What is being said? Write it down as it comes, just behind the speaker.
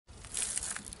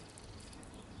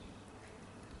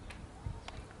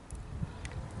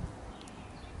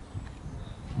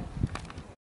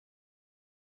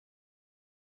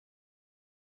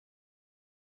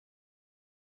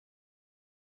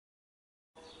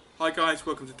Hi guys,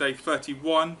 welcome to day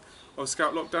 31 of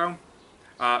Scout Lockdown.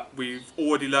 We've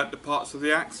already learnt the parts of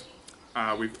the axe.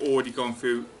 We've already gone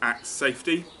through axe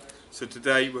safety. So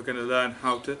today we're going to learn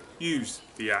how to use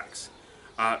the axe.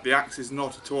 The axe is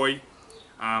not a toy.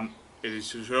 It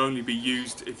should only be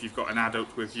used if you've got an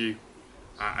adult with you,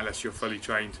 unless you're fully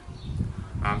trained.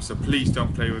 So please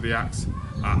don't play with the axe.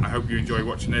 I hope you enjoy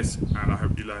watching this, and I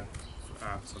hope you learn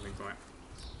something from it.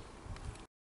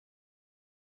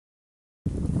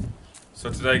 So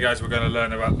today guys, we're going to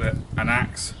learn about an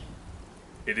axe.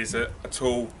 It is a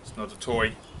tool, it's not a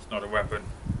toy, it's not a weapon.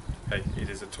 Okay, it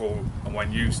is a tool, and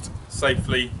when used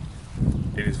safely,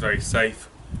 it is very safe.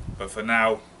 But for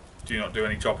now, do not do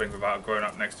any chopping without a grown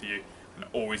up next to you, and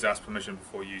always ask permission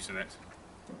before using it.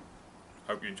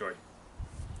 Hope you enjoy.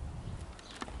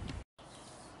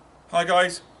 Hi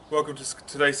guys, welcome to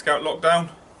today's Scout Lockdown.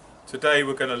 Today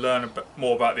we're going to learn a bit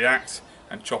more about the axe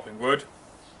and chopping wood.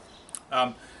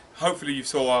 Hopefully you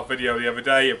saw our video the other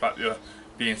day about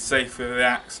being safe with the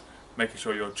axe, making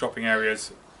sure your chopping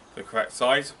areas the correct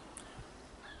size.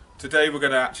 Today we're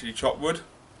going to actually chop wood.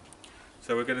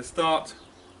 So we're going to start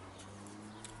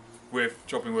with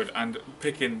chopping wood and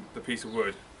picking the piece of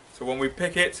wood. So when we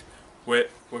pick it, we're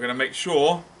going to make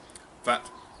sure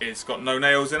that it's got no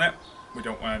nails in it. We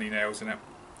don't want any nails in it.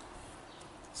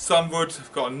 Some wood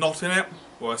have got a knot in it.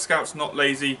 Well, a Scout's not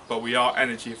lazy, but we are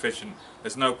energy efficient.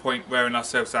 There's no point wearing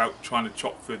ourselves out trying to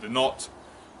chop through the knot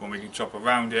when we can chop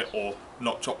around it or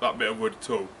not chop that bit of wood at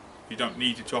all. If you don't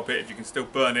need to chop it, if you can still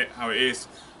burn it how it is,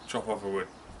 chop off the wood.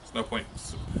 There's no point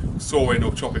sawing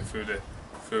or chopping through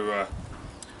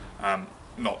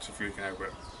knots if you can help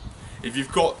it. If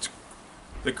you've got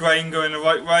the grain going the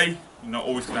right way, you're not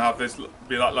always going to have this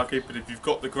be that lucky, but if you've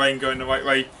got the grain going the right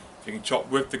way, if you can chop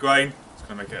with the grain, it's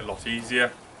going to make it a lot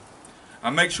easier.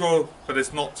 And make sure that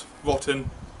it's not rotten,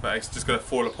 but it's just going to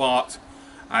fall apart,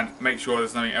 and make sure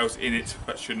there's nothing else in it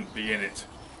that shouldn't be in it.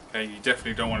 Okay, you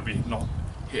definitely don't want to be not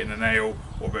hitting a nail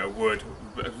or a bit of wood,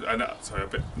 a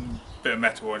bit of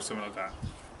metal or something like that.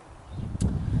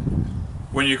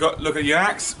 When you look at your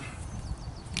axe,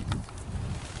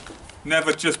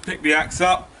 never just pick the axe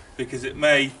up because it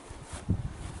may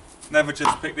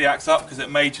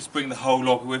just bring the whole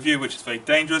log with you, which is very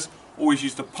dangerous. Always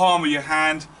use the palm of your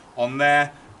hand on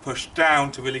there, push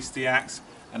down to release the axe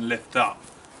and lift up.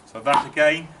 So that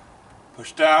again,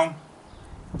 push down,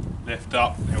 lift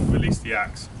up, and it will release the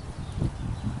axe.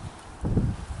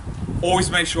 Always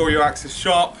make sure your axe is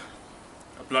sharp.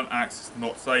 A blunt axe is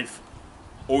not safe.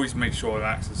 Always make sure the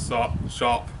axe is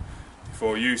sharp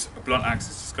before use. A blunt axe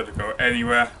is just going to go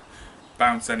anywhere,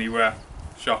 bounce anywhere.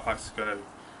 Sharp axe is going to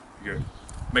be good.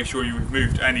 Make sure you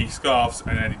removed any scarves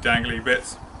and any dangly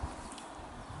bits.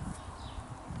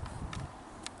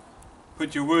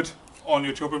 Put your wood on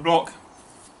your chopping block.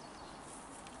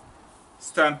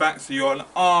 Stand back so you're an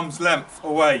arm's length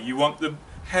away. You want the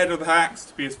head of the axe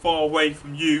to be as far away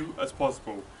from you as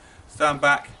possible. Stand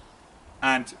back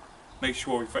and make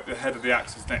sure the head of the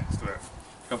axe is next to it.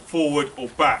 Come forward or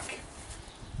back.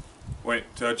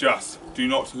 Wait to adjust. Do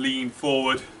not lean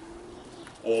forward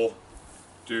or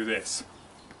do this.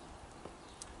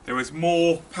 There is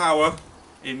more power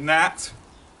in that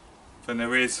than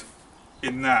there is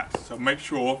in that, so make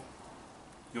sure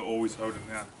you're always holding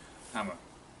the hammer.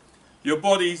 Your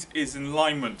body is in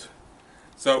alignment,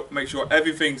 so make sure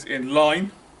everything's in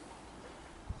line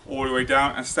all the way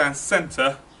down, and stand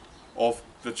centre of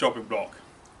the chopping block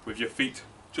with your feet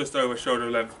just over shoulder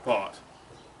length apart.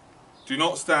 Do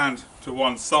not stand to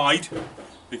one side,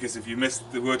 because if you miss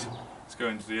the wood, it's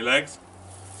going to your legs.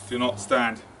 Do not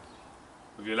stand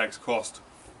with your legs crossed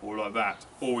or like that,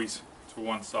 always to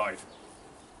one side.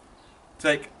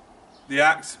 Take the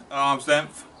axe at arm's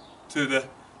length to the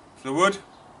wood.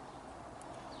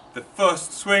 The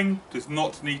first swing does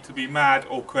not need to be mad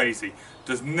or crazy.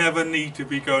 Does never need to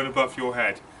be going above your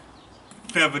head.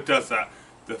 Never does that.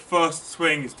 The first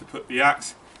swing is to put the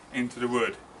axe into the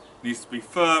wood. It needs to be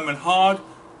firm and hard,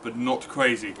 but not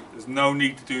crazy. There's no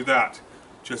need to do that.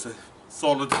 Just a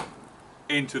solid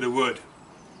into the wood.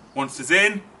 Once it's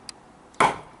in,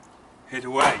 hit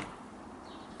away.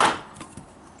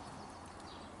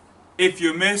 If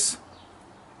you miss,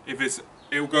 it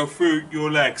will go through your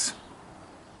legs,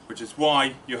 which is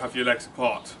why you have your legs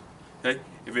apart. Okay?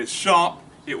 If it's sharp,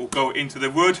 it will go into the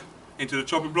wood, into the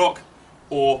chopping block,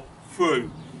 or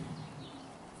through.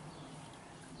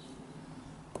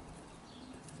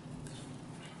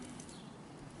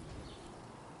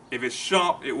 If it's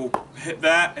sharp, it will hit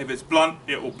there. If it's blunt,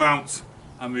 it will bounce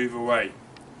and move away.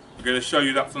 I'm going to show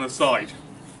you that from the side.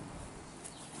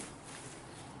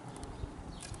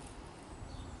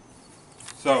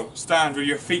 So stand with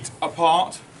your feet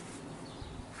apart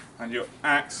and your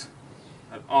axe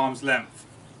at arm's length.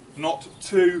 Not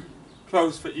too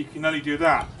close that you can only do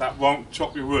that. That won't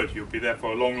chop your wood. You'll be there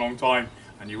for a long time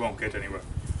and you won't get anywhere.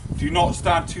 Do not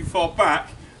stand too far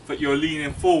back that you're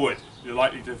leaning forward. You're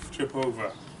likely to trip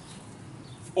over.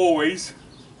 Always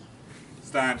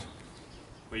stand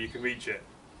where you can reach it.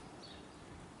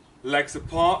 Legs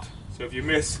apart, so if you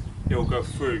miss, it will go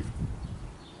through.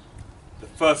 The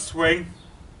first swing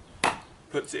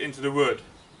puts it into the wood.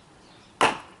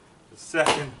 The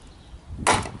second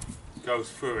goes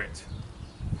through it.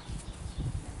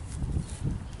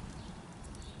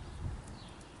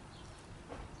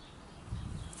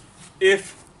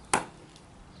 If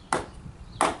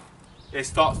it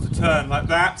starts to turn like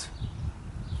that,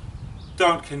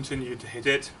 don't continue to hit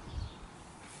it.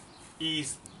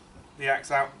 Ease the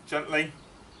axe out gently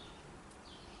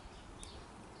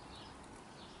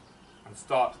and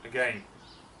start again.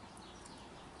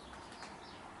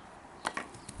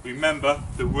 Remember,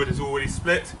 the wood is already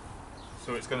split,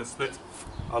 so it's going to split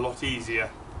a lot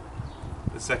easier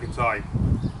the second time.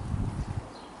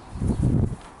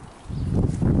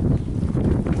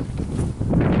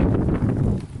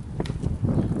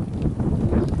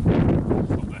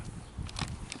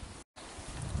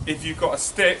 If you've got a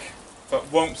stick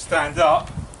that won't stand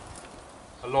up,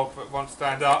 a log that won't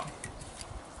stand up,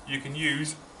 you can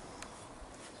use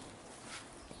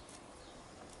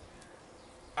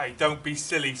a don't be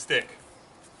silly stick.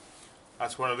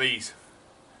 That's one of these.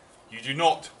 You do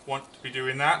not want to be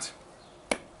doing that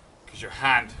because your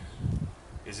hand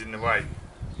is in the way.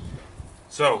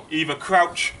 So either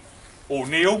crouch or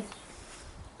kneel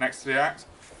next to the axe.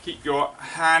 Keep your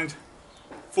hand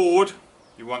forward.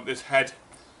 You want this head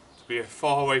to be as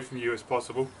far away from you as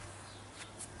possible.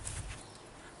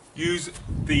 Use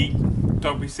the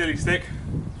don't be silly stick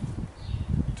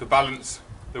to balance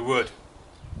the wood.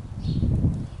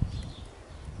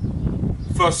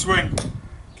 First swing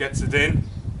gets it in.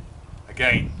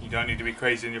 Again, you don't need to be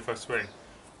crazy in your first swing.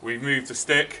 We move the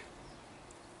stick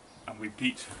and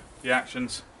repeat the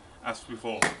actions as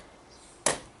before.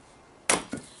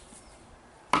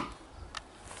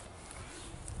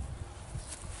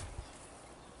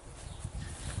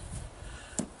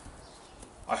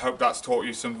 I hope that's taught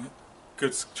you some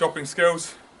good chopping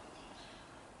skills.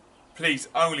 Please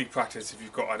only practice if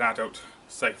you've got an adult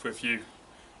safe with you.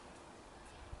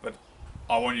 But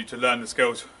I want you to learn the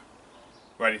skills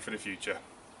ready for the future.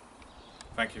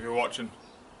 Thank you for watching.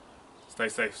 Stay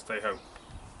safe, stay home.